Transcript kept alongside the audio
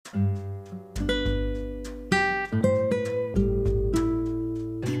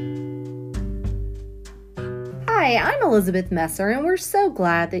Hi, I'm Elizabeth Messer, and we're so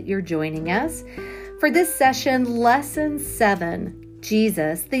glad that you're joining us for this session, Lesson 7,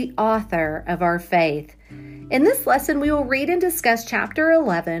 Jesus, the author of our faith. In this lesson, we will read and discuss Chapter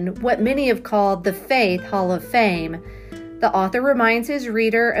 11, what many have called the Faith Hall of Fame. The author reminds his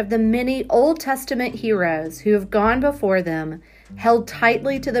reader of the many Old Testament heroes who have gone before them, held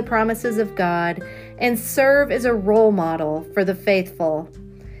tightly to the promises of God, and serve as a role model for the faithful.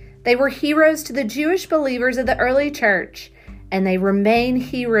 They were heroes to the Jewish believers of the early church, and they remain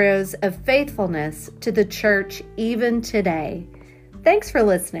heroes of faithfulness to the church even today. Thanks for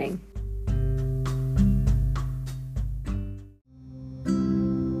listening.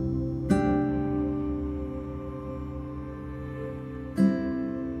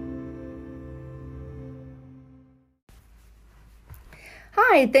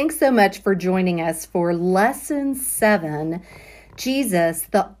 Hi, thanks so much for joining us for Lesson 7, Jesus,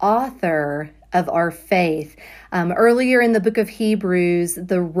 the author of our faith. Earlier in the book of Hebrews,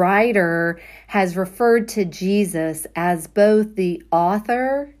 the writer has referred to Jesus as both the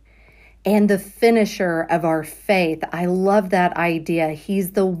author and the finisher of our faith. I love that idea.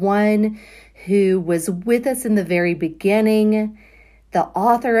 He's the one who was with us in the very beginning, the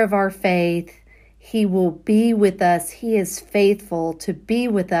author of our faith. He will be with us. He is faithful to be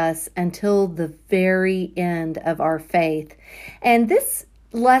with us until the very end of our faith. And in this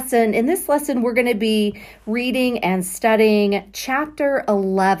lesson, we're going to be reading and studying chapter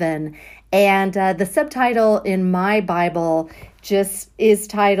 11. And the subtitle in my Bible just is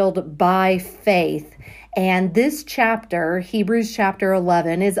titled By Faith. And this chapter, Hebrews chapter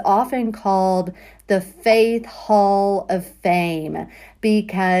 11, is often called the Faith Hall of Fame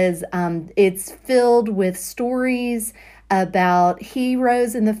because it's filled with stories about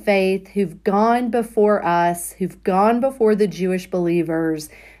heroes in the faith who've gone before us, who've gone before the Jewish believers.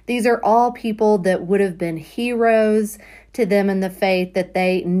 These are all people that would have been heroes to them in the faith,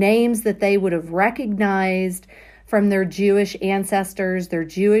 names that they would have recognized from their Jewish ancestors, their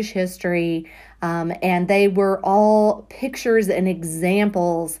Jewish history, and they were all pictures and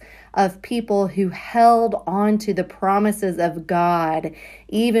examples of people who held on to the promises of God,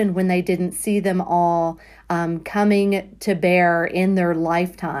 even when they didn't see them all coming to bear in their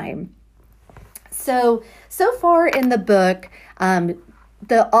lifetime. So far in the book,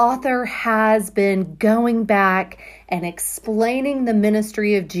 the author has been going back and explaining the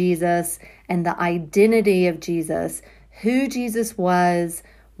ministry of Jesus and the identity of Jesus, who Jesus was,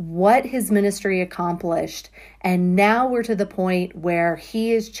 what his ministry accomplished. And now we're to the point where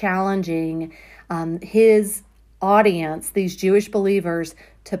he is challenging his audience, these Jewish believers,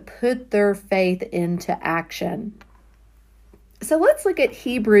 to put their faith into action. So let's look at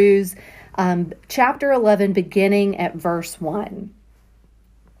Hebrews chapter 11, beginning at verse 1.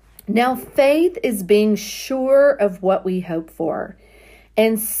 Now faith is being sure of what we hope for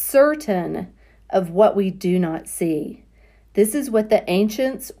and certain of what we do not see. This is what the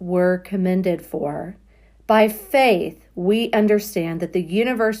ancients were commended for. By faith, we understand that the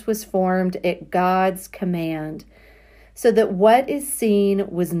universe was formed at God's command, so that what is seen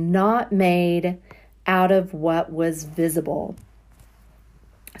was not made out of what was visible.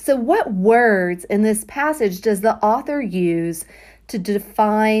 So what words in this passage does the author use to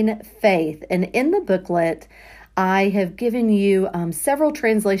define faith? And in the booklet, I have given you several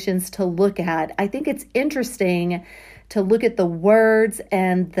translations to look at. I think it's interesting to look at the words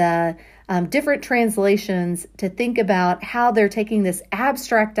and the different translations to think about how they're taking this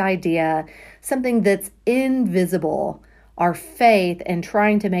abstract idea, something that's invisible, our faith, and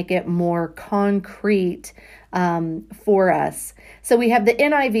trying to make it more concrete for us. So we have the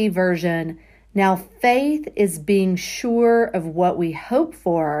NIV version. Now faith is being sure of what we hope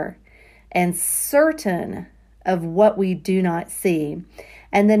for and certain of what we do not see.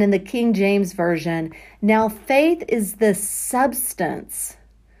 And then in the King James Version, now faith is the substance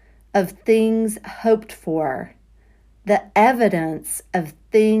of things hoped for, the evidence of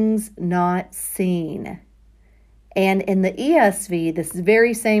things not seen. And in the ESV, this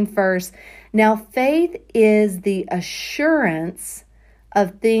very same verse, now faith is the assurance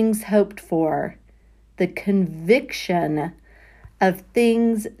of things hoped for, the conviction of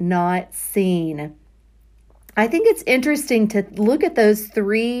things not seen. I think it's interesting to look at those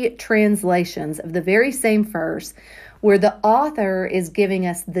three translations of the very same verse where the author is giving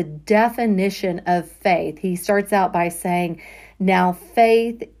us the definition of faith. He starts out by saying, now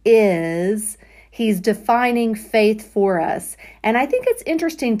faith is, He's defining faith for us. And I think it's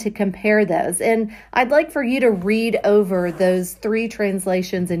interesting to compare those. And I'd like for you to read over those 3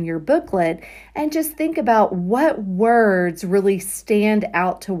 translations in your booklet and just think about what words really stand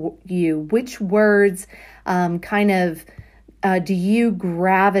out to you. Which words do you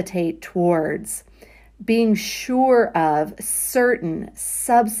gravitate towards? Being sure of, certain,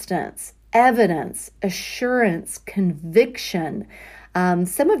 substance, evidence, assurance, conviction.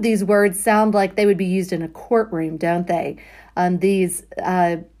 Some of these words sound like they would be used in a courtroom, don't they? I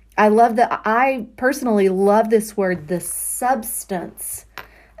personally love this word, the substance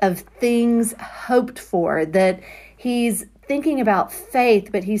of things hoped for, that he's thinking about faith,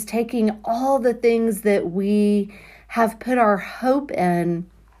 but he's taking all the things that we have put our hope in,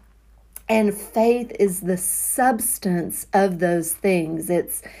 and faith is the substance of those things.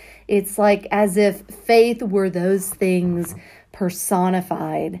 It's like as if faith were those things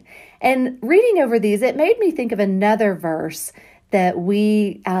personified. And reading over these, it made me think of another verse that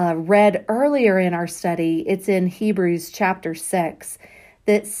we read earlier in our study. It's in Hebrews chapter 6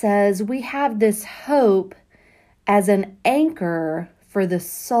 that says, we have this hope as an anchor for the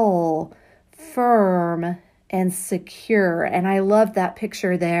soul, firm and secure. And I love that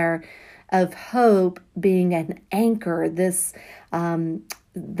picture there of hope being an anchor, this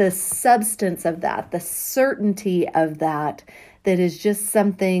the substance of that, the certainty of that is just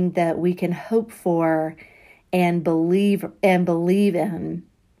something that we can hope for and believe in.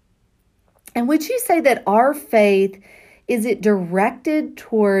 And would you say that our faith, is it directed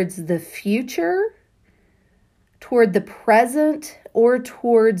towards the future, toward the present, or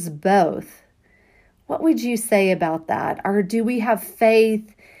towards both? What would you say about that? Or do we have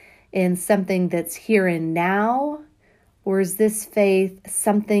faith in something that's here and now? Or is this faith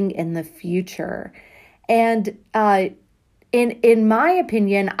something in the future? And in my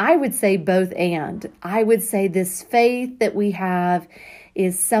opinion, I would say both and. I would say this faith that we have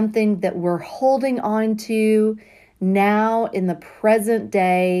is something that we're holding on to now in the present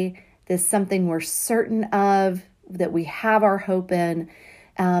day. This is something we're certain of, that we have our hope in.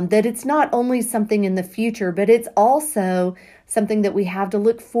 That it's not only something in the future, but it's also something that we have to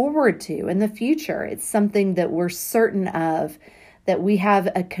look forward to in the future. It's something that we're certain of, that we have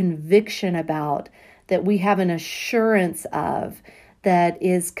a conviction about, that we have an assurance of, that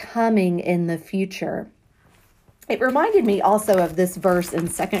is coming in the future. It reminded me also of this verse in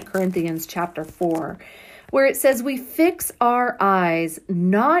 2 Corinthians chapter 4, where it says, we fix our eyes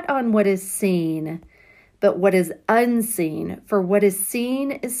not on what is seen, but what is unseen. For what is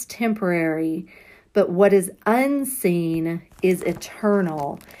seen is temporary, but what is unseen is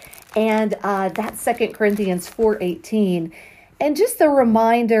eternal. And that's 2 Corinthians 4:18. And just the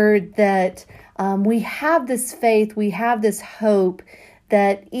reminder that we have this faith, we have this hope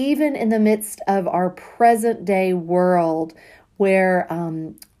that even in the midst of our present day world, where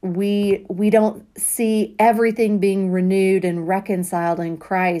we don't see everything being renewed and reconciled in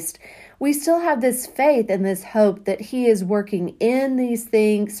Christ, we still have this faith and this hope that He is working in these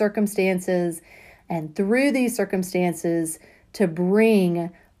circumstances and through these circumstances to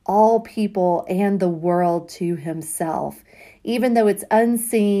bring all people and the world to Himself. Even though it's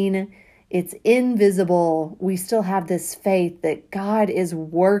unseen, it's invisible, we still have this faith that God is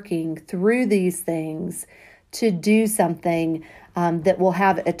working through these things to do something that will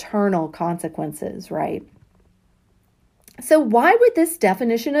have eternal consequences, right? So why would this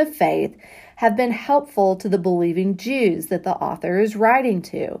definition of faith have been helpful to the believing Jews that the author is writing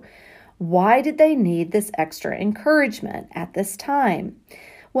to? Why did they need this extra encouragement at this time?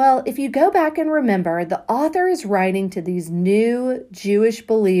 Well, if you go back and remember, the author is writing to these new Jewish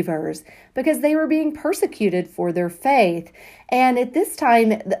believers because they were being persecuted for their faith. And at this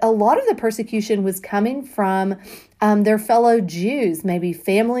time, a lot of the persecution was coming from their fellow Jews, maybe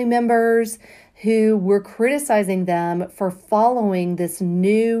family members who were criticizing them for following this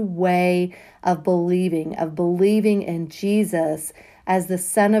new way of believing in Jesus as the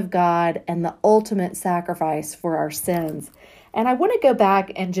Son of God and the ultimate sacrifice for our sins. And I want to go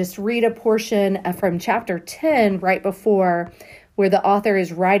back and just read a portion from chapter 10 right before, where the author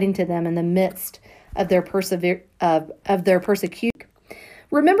is writing to them in the midst of their persecution.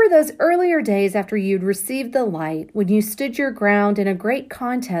 Remember those earlier days after you'd received the light, when you stood your ground in a great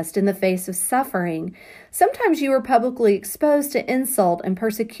contest in the face of suffering. Sometimes you were publicly exposed to insult and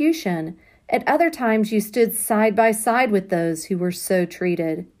persecution. At other times you stood side by side with those who were so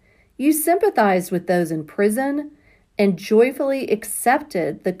treated. You sympathized with those in prison and joyfully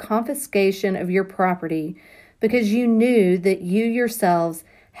accepted the confiscation of your property because you knew that you yourselves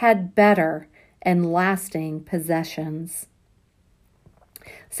had better and lasting possessions.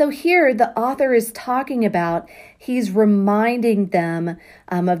 So here the author is talking about, he's reminding them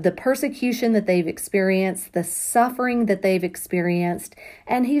of the persecution that they've experienced, the suffering that they've experienced,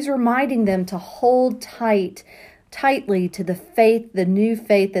 and he's reminding them to hold tightly to the faith, the new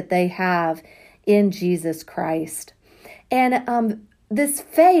faith that they have in Jesus Christ. And this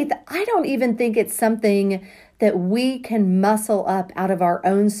faith, I don't even think it's something that we can muscle up out of our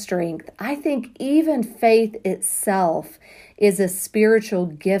own strength. I think even faith itself is a spiritual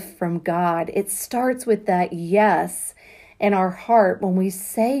gift from God. It starts with that yes in our heart when we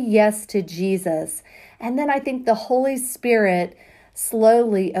say yes to Jesus. And then I think the Holy Spirit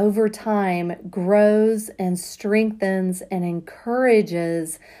slowly over time grows and strengthens and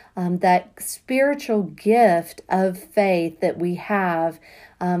encourages that spiritual gift of faith that we have,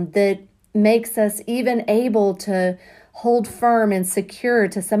 that makes us even able to hold firm and secure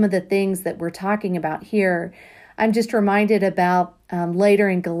to some of the things that we're talking about here. I'm just reminded about later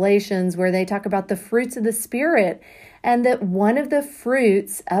in Galatians where they talk about the fruits of the Spirit, and that one of the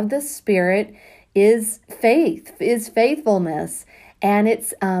fruits of the Spirit is faith, is faithfulness. And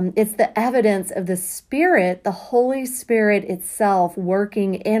it's the evidence of the Spirit, the Holy Spirit itself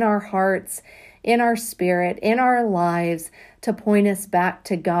working in our hearts, in our spirit, in our lives to point us back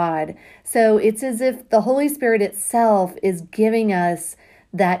to God. So it's as if the Holy Spirit itself is giving us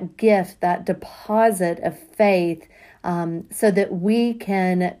that gift, that deposit of faith, so that we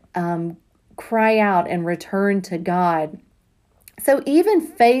can cry out and return to God. So even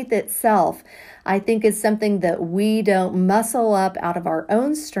faith itself, I think, is something that we don't muscle up out of our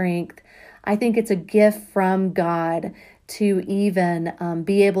own strength. I think it's a gift from God to even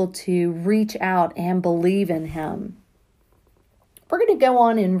be able to reach out and believe in Him. We're going to go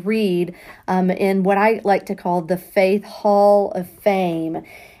on and read in what I like to call the Faith Hall of Fame.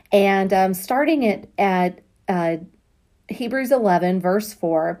 And starting at Hebrews 11, verse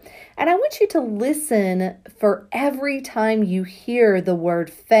 4. And I want you to listen for every time you hear the word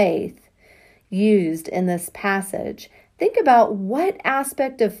faith used in this passage. Think about what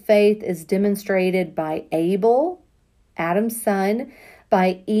aspect of faith is demonstrated by Abel, Adam's son,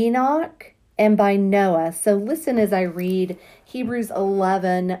 by Enoch, and by Noah. So listen as I read Hebrews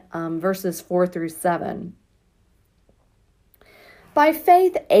 11, verses 4 through 7. By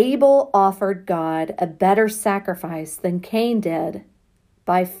faith, Abel offered God a better sacrifice than Cain did.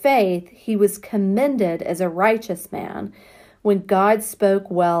 By faith, he was commended as a righteous man when God spoke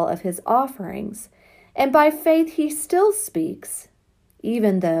well of his offerings. And by faith, he still speaks,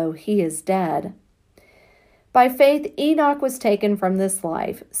 even though he is dead. By faith, Enoch was taken from this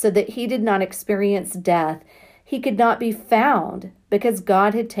life so that he did not experience death. He could not be found because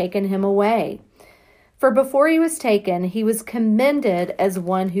God had taken him away. For before he was taken, he was commended as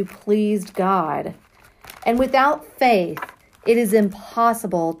one who pleased God. And without faith, it is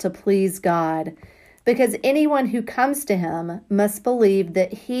impossible to please God, because anyone who comes to him must believe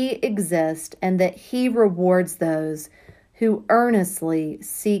that he exists and that he rewards those who earnestly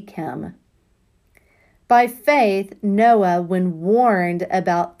seek him. By faith, Noah, when warned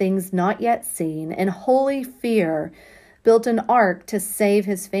about things not yet seen, in holy fear, built an ark to save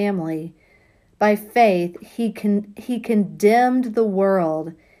his family. By faith, he condemned the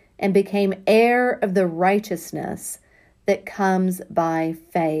world and became heir of the righteousness that comes by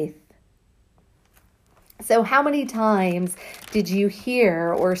faith. So how many times did you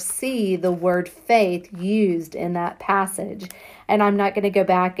hear or see the word faith used in that passage? And I'm not going to go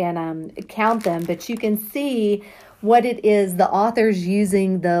back and count them, but you can see what it is the author's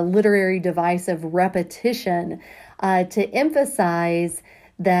using the literary device of repetition to emphasize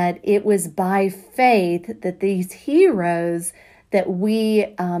that it was by faith that these heroes that we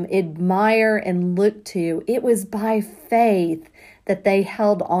admire and look to, it was by faith that they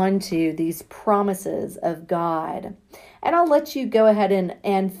held on to these promises of God. And I'll let you go ahead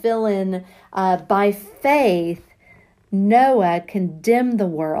and fill in, by faith, Noah condemned the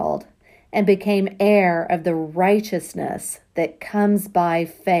world and became heir of the righteousness that comes by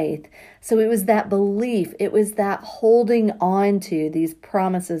faith. So it was that belief, it was that holding on to these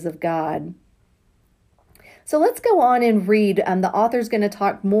promises of God. So let's go on and read. The author's going to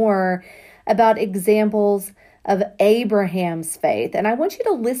talk more about examples of Abraham's faith. And I want you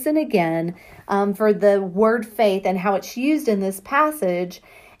to listen again for the word faith and how it's used in this passage.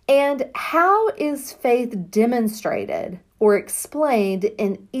 And how is faith demonstrated or explained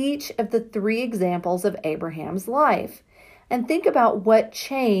in each of the three examples of Abraham's life? And think about what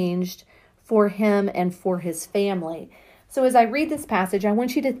changed for him and for his family. So as I read this passage, I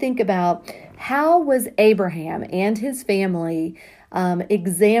want you to think about how was Abraham and his family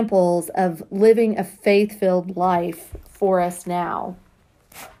examples of living a faith-filled life for us now.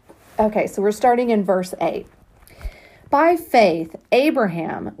 Okay, so we're starting in verse 8. By faith,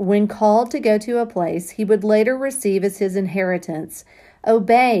 Abraham, when called to go to a place he would later receive as his inheritance,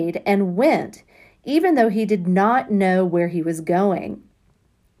 obeyed and went, even though he did not know where he was going.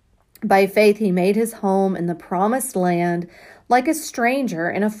 By faith, he made his home in the promised land like a stranger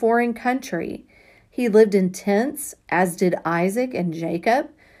in a foreign country. He lived in tents, as did Isaac and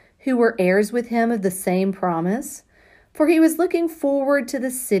Jacob, who were heirs with him of the same promise. For he was looking forward to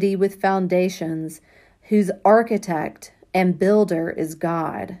the city with foundations, whose architect and builder is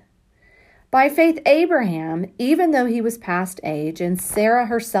God. By faith, Abraham, even though he was past age and Sarah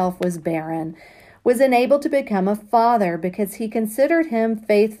herself was barren, was enabled to become a father because he considered him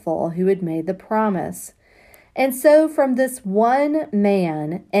faithful who had made the promise. And so from this one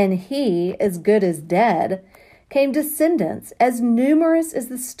man, and he as good as dead, came descendants as numerous as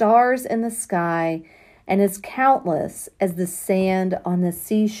the stars in the sky and as countless as the sand on the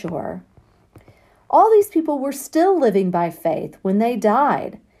seashore. All these people were still living by faith when they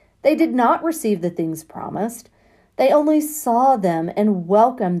died. They did not receive the things promised. They only saw them and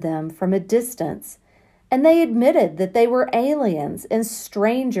welcomed them from a distance. And they admitted that they were aliens and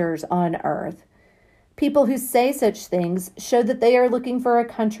strangers on earth. People who say such things show that they are looking for a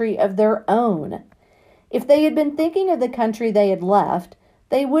country of their own. If they had been thinking of the country they had left,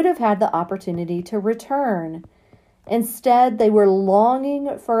 they would have had the opportunity to return. Instead, they were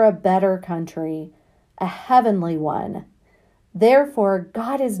longing for a better country, a heavenly one. Therefore,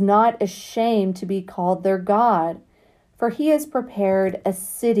 God is not ashamed to be called their God, for he has prepared a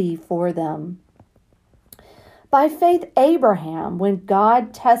city for them. By faith, Abraham, when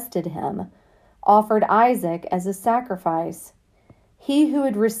God tested him, offered Isaac as a sacrifice. He who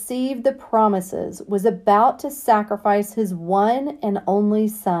had received the promises was about to sacrifice his one and only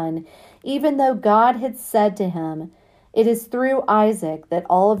son, even though God had said to him, "It is through Isaac that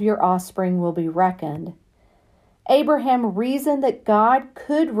all of your offspring will be reckoned." Abraham reasoned that God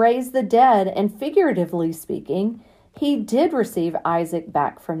could raise the dead, and figuratively speaking, he did receive Isaac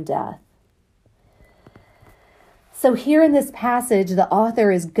back from death. So here in this passage, the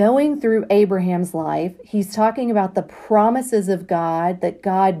author is going through Abraham's life. He's talking about the promises of God that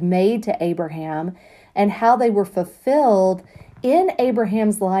God made to Abraham and how they were fulfilled in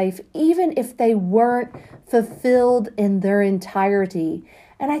Abraham's life, even if they weren't fulfilled in their entirety.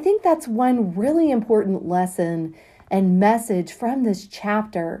 And I think that's one really important lesson and message from this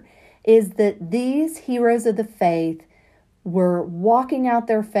chapter, is that these heroes of the faith were walking out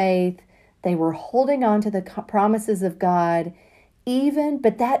their faith. They were holding on to the promises of God,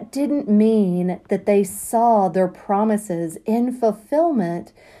 but that didn't mean that they saw their promises in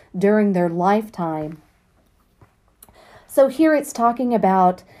fulfillment during their lifetime. So here it's talking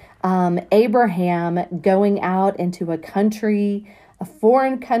about Abraham going out into a country, a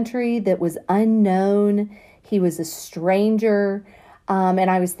foreign country that was unknown. He was a stranger.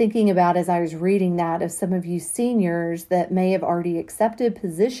 And I was thinking about, as I was reading that, of some of you seniors that may have already accepted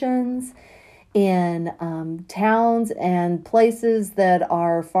positions in towns and places that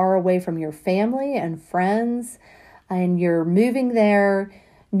are far away from your family and friends, and you're moving there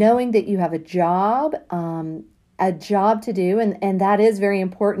knowing that you have a job to do, and that is very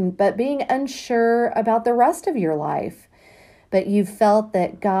important, but being unsure about the rest of your life. But you felt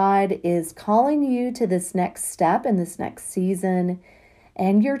that God is calling you to this next step in this next season,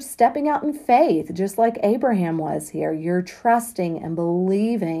 and you're stepping out in faith, just like Abraham was here. You're trusting and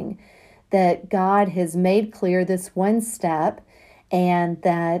believing that God has made clear this one step, and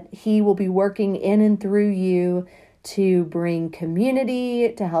that he will be working in and through you to bring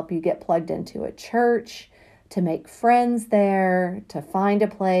community, to help you get plugged into a church, to make friends there, to find a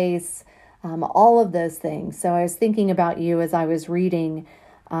place, all of those things. So I was thinking about you as I was reading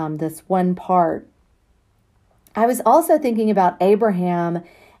this one part. I was also thinking about Abraham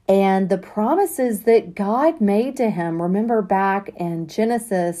and the promises that God made to him. Remember back in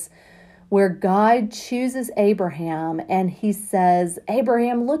Genesis, where God chooses Abraham and he says,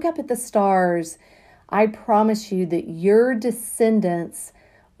 "Abraham, look up at the stars. I promise you that your descendants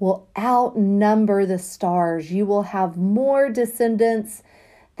will outnumber the stars. You will have more descendants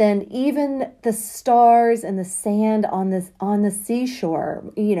than even the stars and the sand on the seashore,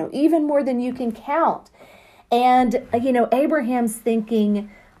 even more than you can count." And, Abraham's thinking,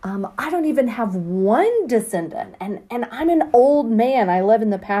 I don't even have one descendant, and I'm an old man. I love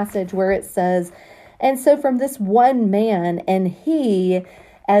in the passage where it says, "And so from this one man, and he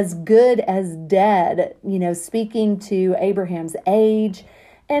as good as dead," speaking to Abraham's age,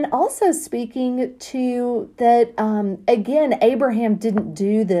 and also speaking to that, again, Abraham didn't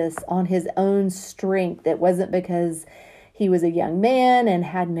do this on his own strength. It wasn't because he was a young man and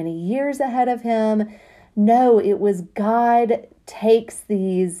had many years ahead of him. No, it was God takes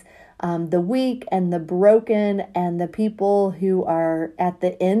these the weak and the broken and the people who are at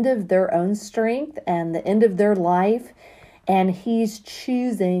the end of their own strength and the end of their life, and he's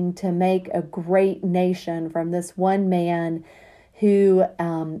choosing to make a great nation from this one man who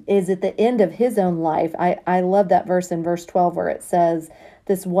is at the end of his own life. I love that verse in verse 12 where it says,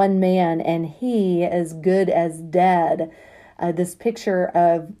 this one man, and he as good as dead. This picture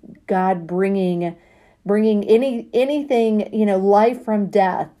of God bringing anything, life from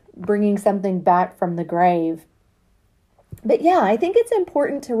death, bringing something back from the grave. But yeah, I think it's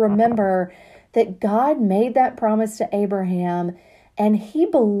important to remember that God made that promise to Abraham, and he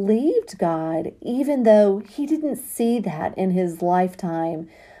believed God, even though he didn't see that in his lifetime.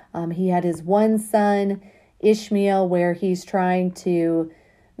 He had his one son, Ishmael, where he's trying to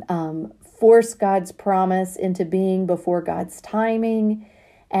force God's promise into being before God's timing.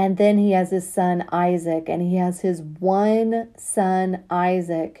 And then he has his son, Isaac, and he has his one son,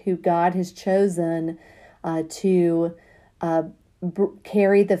 Isaac, who God has chosen to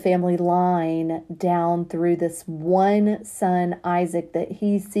carry the family line down through this one son, Isaac, that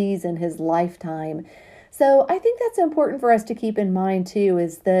he sees in his lifetime. So I think that's important for us to keep in mind too,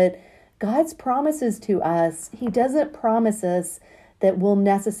 is that God's promises to us, he doesn't promise us that we'll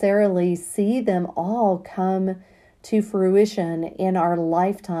necessarily see them all come to fruition in our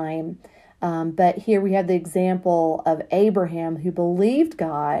lifetime. But here we have the example of Abraham, who believed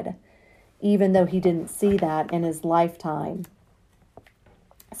God, even though he didn't see that in his lifetime.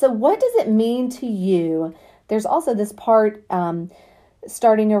 So what does it mean to you? There's also this part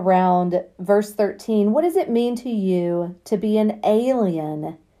starting around verse 13. What does it mean to you to be an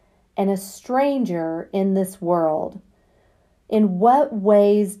alien and a stranger in this world? In what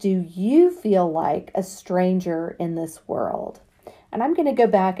ways do you feel like a stranger in this world? And I'm going to go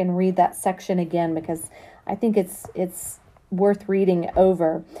back and read that section again because I think it's worth reading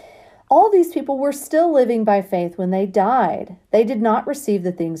over. All these people were still living by faith when they died. They did not receive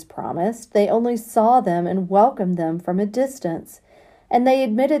the things promised. They only saw them and welcomed them from a distance. And they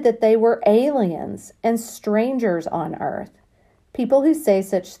admitted that they were aliens and strangers on earth. People who say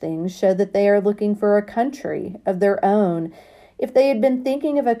such things show that they are looking for a country of their own. If they had been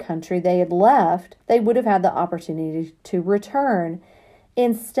thinking of a country they had left, they would have had the opportunity to return.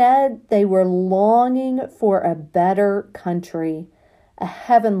 Instead, they were longing for a better country, a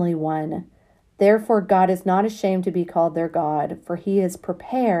heavenly one. Therefore, God is not ashamed to be called their God, for he has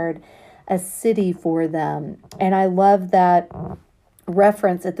prepared a city for them. And I love that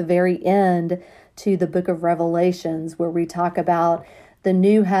reference at the very end to the book of Revelations, where we talk about the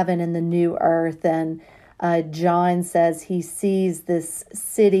new heaven and the new earth. And John says he sees this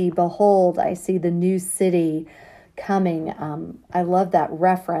city. Behold, I see the new city coming. I love that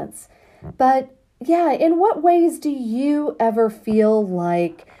reference. But yeah, in what ways do you ever feel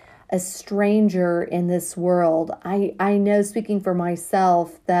like a stranger in this world? I know, speaking for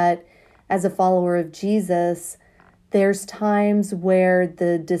myself, that as a follower of Jesus, there's times where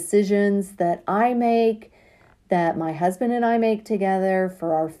the decisions that I make, that my husband and I make together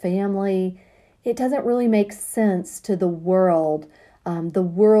for our family, it doesn't really make sense to the world. The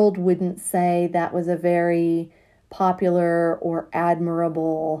world wouldn't say that was a very popular or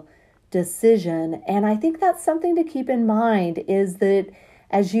admirable decision. And I think that's something to keep in mind, is that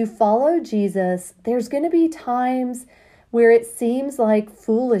as you follow Jesus, there's going to be times where it seems like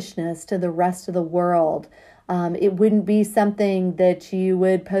foolishness to the rest of the world. It wouldn't be something that you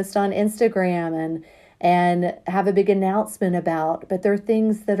would post on Instagram and have a big announcement about, but there are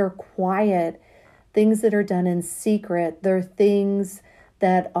things that are quiet, things that are done in secret. There are things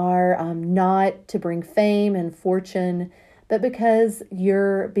that are not to bring fame and fortune, but because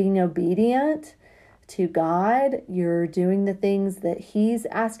you're being obedient to God, you're doing the things that he's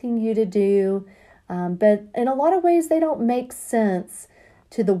asking you to do. But in a lot of ways, they don't make sense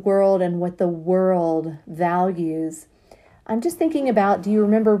to the world and what the world values. I'm just thinking about, do you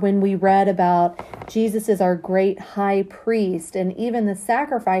remember when we read about Jesus as our great high priest and even the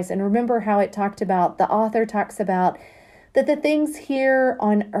sacrifice? And remember how it talked about, the author talks about that the things here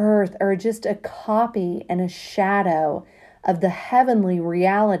on earth are just a copy and a shadow of the heavenly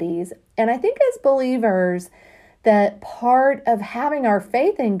realities. And I think as believers, that part of having our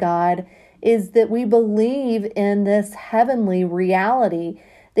faith in God is that we believe in this heavenly reality,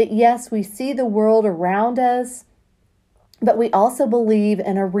 that yes, we see the world around us, but we also believe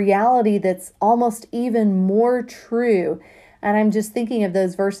in a reality that's almost even more true. And I'm just thinking of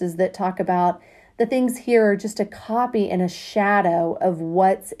those verses that talk about the things here are just a copy and a shadow of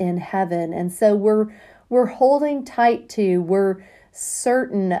what's in heaven. And so we're we're holding tight to. We're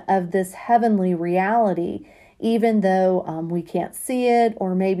certain of this heavenly reality. Even though we can't see it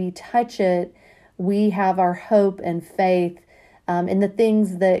or maybe touch it, we have our hope and faith in the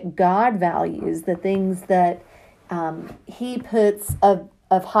things that God values, the things that He puts of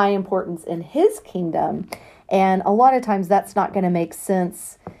high importance in His kingdom. And a lot of times that's not going to make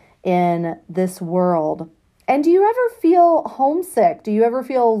sense in this world. And do you ever feel homesick? Do you ever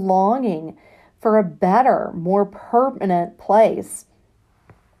feel longing for a better, more permanent place?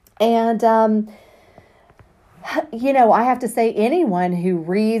 And, I have to say, anyone who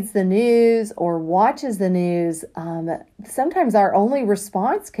reads the news or watches the news, sometimes our only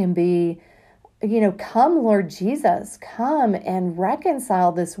response can be, come, Lord Jesus, come and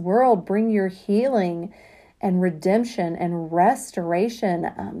reconcile this world, bring your healing and redemption and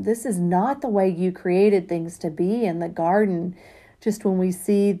restoration. This is not the way you created things to be in the garden. Just when we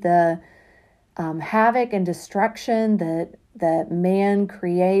see the havoc and destruction that man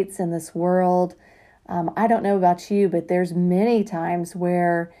creates in this world, I don't know about you, but there's many times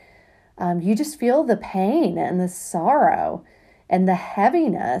where you just feel the pain and the sorrow and the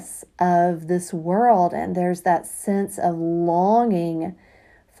heaviness of this world. And there's that sense of longing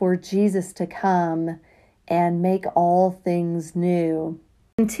for Jesus to come and make all things new.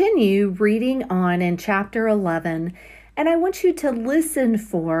 Continue reading on in chapter 11, and I want you to listen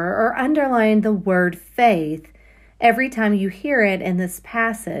for or underline the word faith every time you hear it in this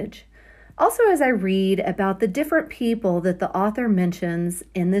passage. Also, as I read about the different people that the author mentions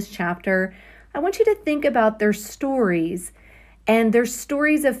in this chapter, I want you to think about their stories and their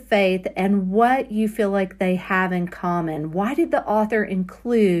stories of faith and what you feel like they have in common. Why did the author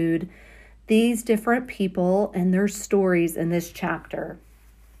include these different people and their stories in this chapter?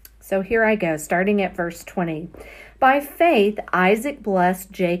 So here I go, starting at verse 20. By faith, Isaac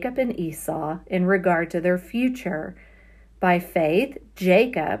blessed Jacob and Esau in regard to their future. By faith,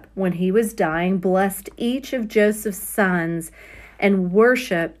 Jacob, when he was dying, blessed each of Joseph's sons and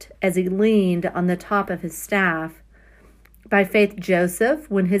worshipped as he leaned on the top of his staff. By faith, Joseph,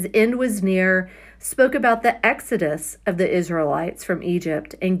 when his end was near, spoke about the exodus of the Israelites from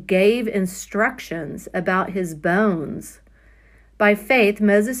Egypt and gave instructions about his bones. By faith,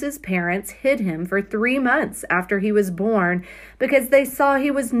 Moses' parents hid him for 3 months after he was born because they saw he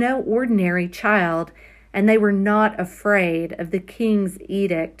was no ordinary child, and they were not afraid of the king's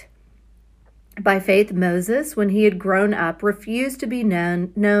edict. By faith, Moses, when he had grown up, refused to be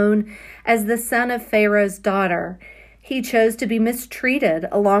known as the son of Pharaoh's daughter. He chose to be mistreated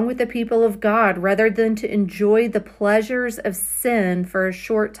along with the people of God rather than to enjoy the pleasures of sin for a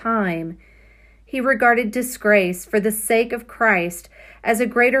short time. He regarded disgrace for the sake of Christ as a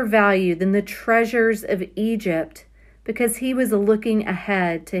greater value than the treasures of Egypt, because he was looking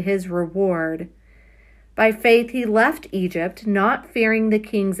ahead to his reward. By faith he left Egypt, not fearing the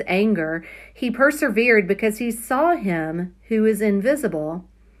king's anger. He persevered because he saw him who is invisible.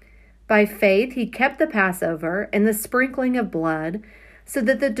 By faith he kept the Passover and the sprinkling of blood, so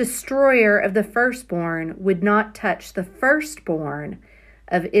that the destroyer of the firstborn would not touch the firstborn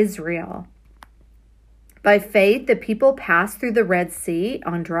of Israel. By faith the people passed through the Red Sea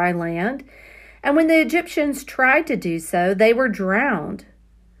on dry land, and when the Egyptians tried to do so, they were drowned.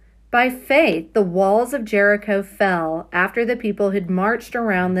 By faith, the walls of Jericho fell after the people had marched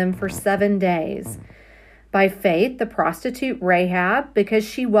around them for 7 days. By faith, the prostitute Rahab, because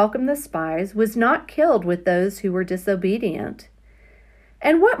she welcomed the spies, was not killed with those who were disobedient.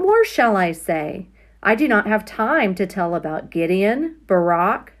 And what more shall I say? I do not have time to tell about Gideon,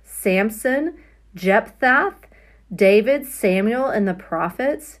 Barak, Samson, Jephthah, David, Samuel, and the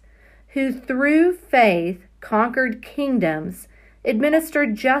prophets, who through faith conquered kingdoms,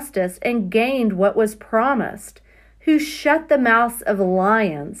 administered justice, and gained what was promised, who shut the mouths of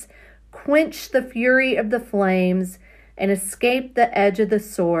lions, quenched the fury of the flames, and escaped the edge of the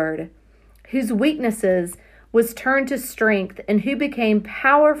sword, whose weaknesses was turned to strength, and who became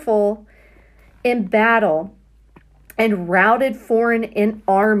powerful in battle and routed foreign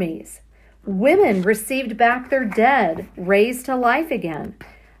armies. Women received back their dead, raised to life again.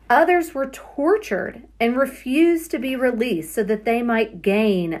 Others were tortured and refused to be released so that they might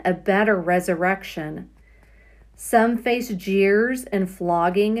gain a better resurrection. Some faced jeers and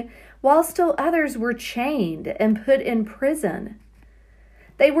flogging, while still others were chained and put in prison.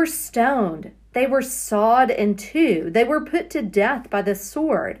 They were stoned. They were sawed in two. They were put to death by the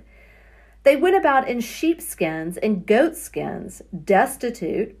sword. They went about in sheepskins and goatskins,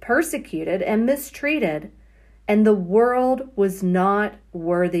 destitute, persecuted, and mistreated, and the world was not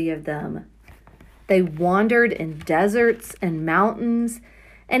worthy of them. They wandered in deserts and mountains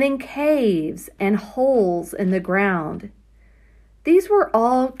and in caves and holes in the ground. These were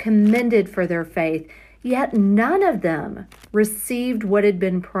all commended for their faith, yet none of them received what had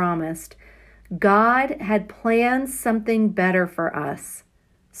been promised. God had planned something better for us,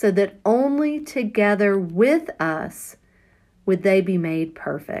 so that only together with us would they be made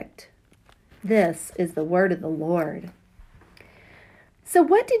perfect. This is the word of the Lord. So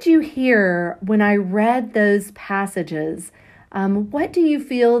what did you hear when I read those passages? What do you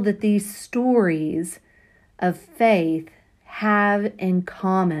feel that these stories of faith have in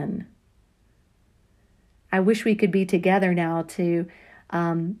common? I wish we could be together now to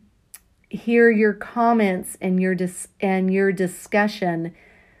hear your comments and your discussion.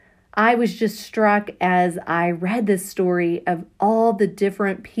 I was just struck as I read this story of all the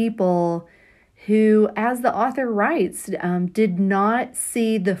different people who, as the author writes, did not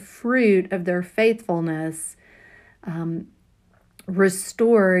see the fruit of their faithfulness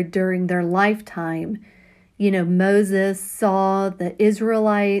restored during their lifetime. Moses saw the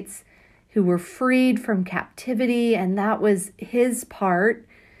Israelites who were freed from captivity, and that was his part,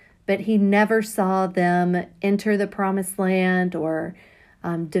 but he never saw them enter the promised land or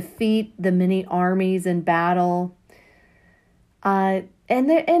defeat the many armies in battle. And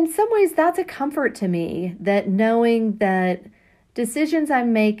in some ways, that's a comfort to me, that knowing that decisions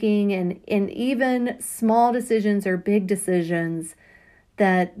I'm making, and even small decisions or big decisions,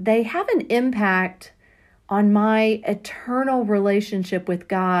 that they have an impact on my eternal relationship with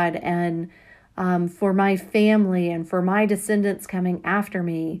God and for my family and for my descendants coming after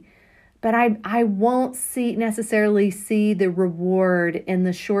me. But I won't necessarily see the reward in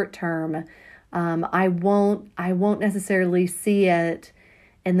the short term. I won't necessarily see it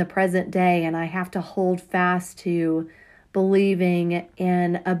in the present day, and I have to hold fast to believing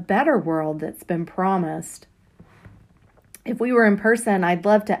in a better world that's been promised. If we were in person, I'd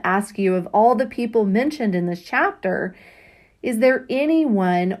love to ask you, of all the people mentioned in this chapter, is there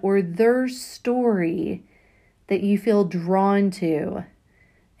anyone or their story that you feel drawn to,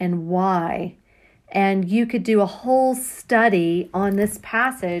 and why? And you could do a whole study on this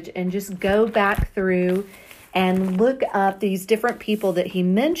passage and just go back through and look up these different people that he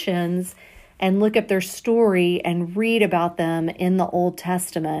mentions and look up their story and read about them in the Old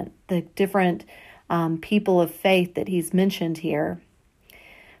Testament, the different people of faith that he's mentioned here.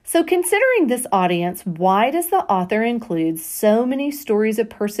 So considering this audience, why does the author include so many stories of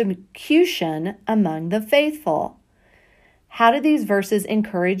persecution among the faithful? How do these verses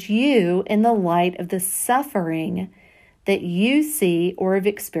encourage you in the light of the suffering that you see or have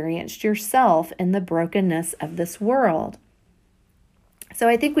experienced yourself in the brokenness of this world? So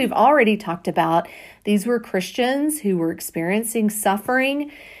I think we've already talked about these were Christians who were experiencing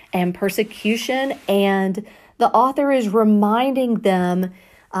suffering and persecution, and the author is reminding them,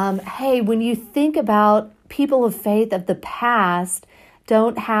 hey, when you think about people of faith of the past,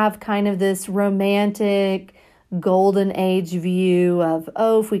 don't have kind of this romantic golden age view of,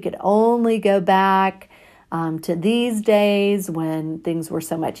 if we could only go back to these days when things were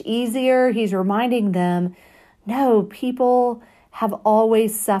so much easier. He's reminding them, no, people have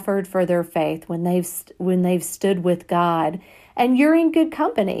always suffered for their faith when they've stood with God, and you're in good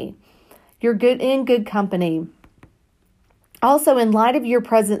company. You're in good company. Also, in light of your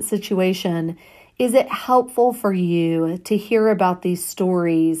present situation, is it helpful for you to hear about these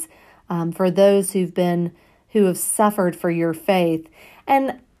stories for those who have suffered for your faith?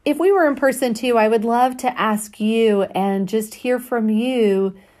 And if we were in person too, I would love to ask you and just hear from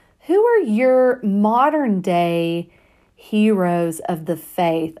you, who are your modern day heroes of the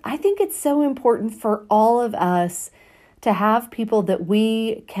faith? I think it's so important for all of us to have people that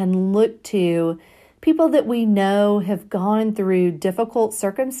we can look to, people that we know have gone through difficult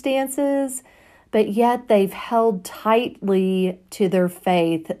circumstances, but yet they've held tightly to their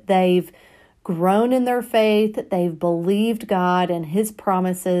faith. They've grown in their faith. They've believed God and His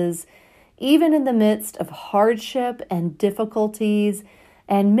promises, even in the midst of hardship and difficulties.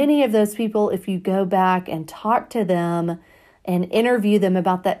 And many of those people, if you go back and talk to them and interview them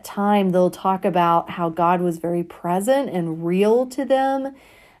about that time, they'll talk about how God was very present and real to them.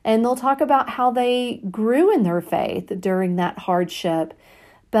 And they'll talk about how they grew in their faith during that hardship.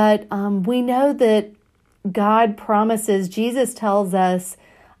 But we know that God promises, Jesus tells us,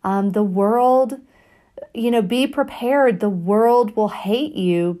 the world, be prepared. The world will hate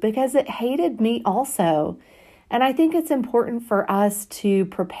you because it hated me also. And I think it's important for us to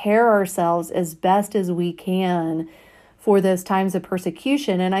prepare ourselves as best as we can for those times of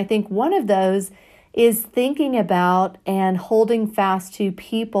persecution. And I think one of those is thinking about and holding fast to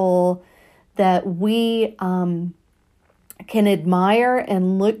people that we can admire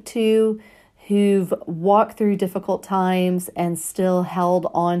and look to, who've walked through difficult times and still held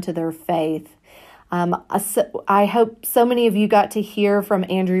on to their faith. I hope so many of you got to hear from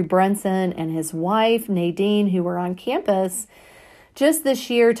Andrew Brunson and his wife, Nadine, who were on campus just this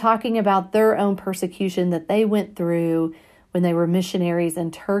year talking about their own persecution that they went through when they were missionaries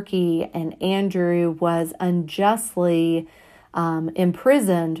in Turkey, and Andrew was unjustly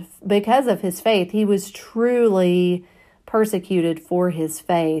imprisoned because of his faith. He was truly persecuted for his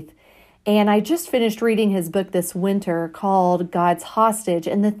faith. And I just finished reading his book this winter called God's Hostage.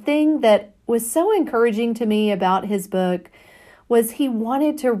 And the thing that was so encouraging to me about his book was he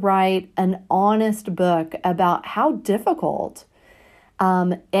wanted to write an honest book about how difficult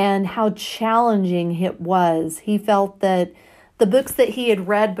and how challenging it was. He felt that the books that he had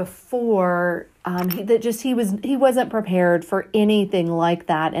read before, he wasn't prepared for anything like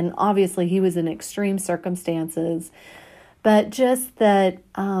that. And obviously he was in extreme circumstances, but just that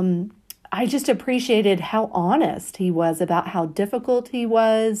I just appreciated how honest he was about how difficult he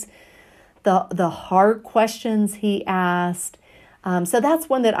was, the hard questions he asked. So that's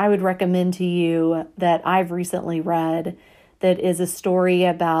one that I would recommend to you that I've recently read, that is a story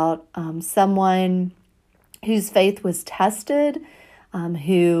about someone whose faith was tested,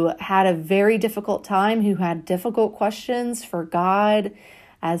 who had a very difficult time, who had difficult questions for God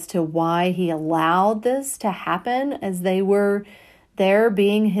as to why he allowed this to happen as they were there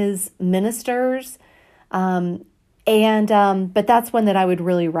being his ministers. But that's one that I would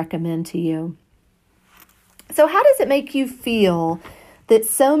really recommend to you. So how does it make you feel that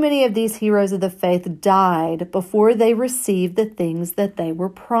so many of these heroes of the faith died before they received the things that they were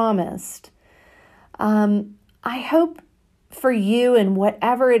promised? I hope for you and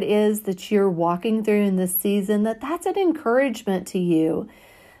whatever it is that you're walking through in this season, that's an encouragement to you,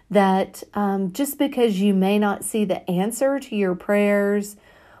 that just because you may not see the answer to your prayers,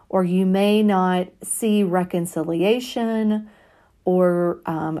 or you may not see reconciliation or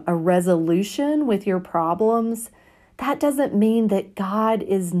a resolution with your problems, that doesn't mean that God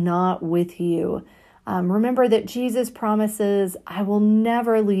is not with you. Remember that Jesus promises, I will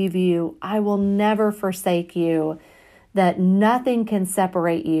never leave you. I will never forsake you, that nothing can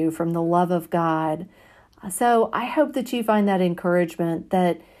separate you from the love of God. So I hope that you find that encouragement,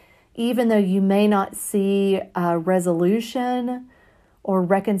 that even though you may not see a resolution or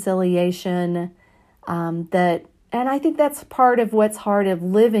reconciliation, and I think that's part of what's hard of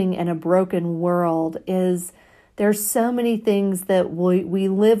living in a broken world, is there's so many things that we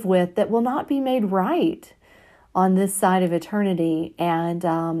live with that will not be made right on this side of eternity.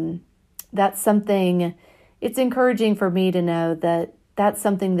 And that's something, it's encouraging for me to know that that's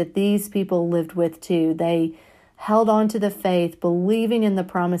something that these people lived with too. They held on to the faith, believing in the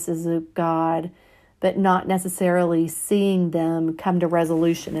promises of God, but not necessarily seeing them come to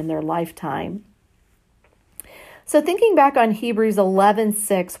resolution in their lifetime. So thinking back on Hebrews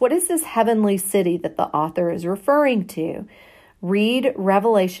 11:6, what is this heavenly city that the author is referring to? Read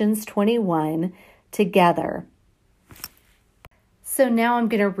Revelations 21 together. So now I'm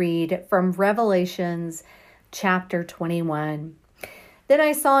going to read from Revelations chapter 21. Then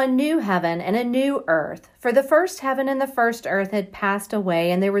I saw a new heaven and a new earth, for the first heaven and the first earth had passed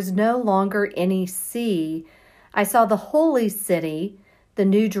away, and there was no longer any sea. I saw the holy city, the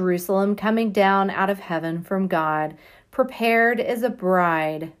New Jerusalem, coming down out of heaven from God, prepared as a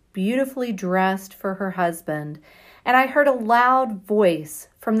bride, beautifully dressed for her husband. And I heard a loud voice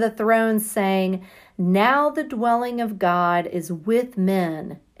from the throne saying, Now the dwelling of God is with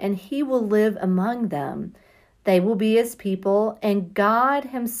men, and he will live among them. They will be his people, and God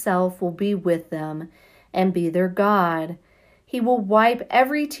himself will be with them and be their God. He will wipe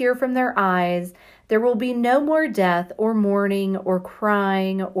every tear from their eyes. There will be no more death or mourning or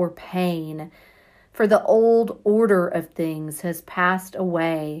crying or pain, for the old order of things has passed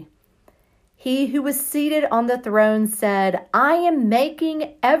away. He who was seated on the throne said, I am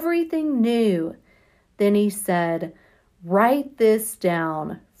making everything new. Then he said, Write this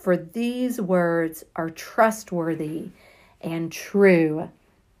down, for these words are trustworthy and true.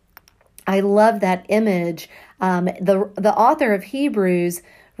 I love that image. The author of Hebrews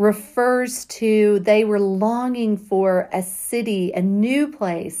refers to, they were longing for a city, a new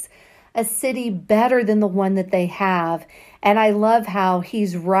place, a city better than the one that they have. And I love how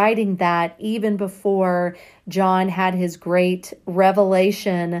he's writing that even before John had his great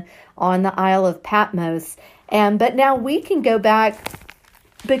revelation on the Isle of Patmos. But now we can go back,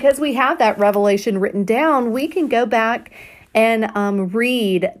 because we have that revelation written down, we can go back and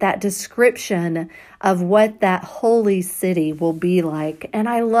read that description of what that holy city will be like. And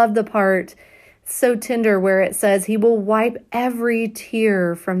I love the part So tender, where it says he will wipe every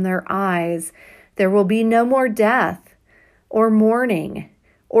tear from their eyes. There will be no more death or mourning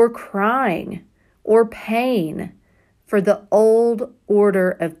or crying or pain, for the old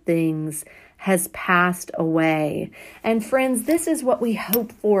order of things has passed away. And friends, this is what we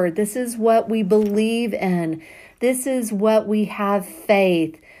hope for. This is what we believe in. This is what we have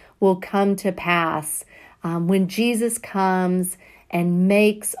faith will come to pass when Jesus comes and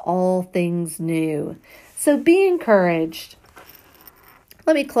makes all things new. So be encouraged.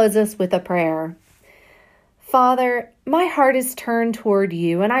 Let me close this with a prayer. Father, my heart is turned toward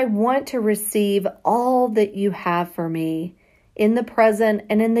you, and I want to receive all that you have for me in the present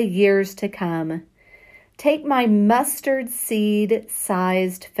and in the years to come. Take my mustard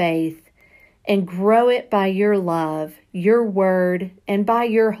seed-sized faith and grow it by your love, your word, and by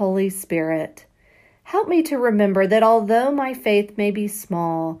your Holy Spirit. Help me to remember that although my faith may be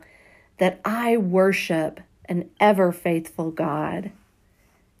small, that I worship an ever-faithful God.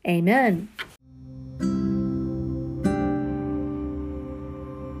 Amen.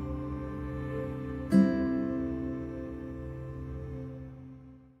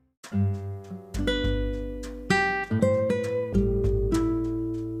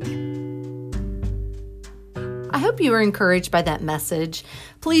 I hope you were encouraged by that message.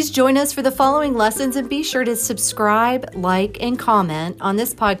 Please join us for the following lessons and be sure to subscribe, like, and comment on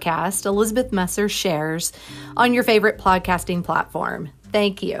this podcast, Elizabeth Messer Shares, on your favorite podcasting platform.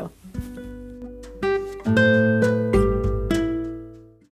 Thank you.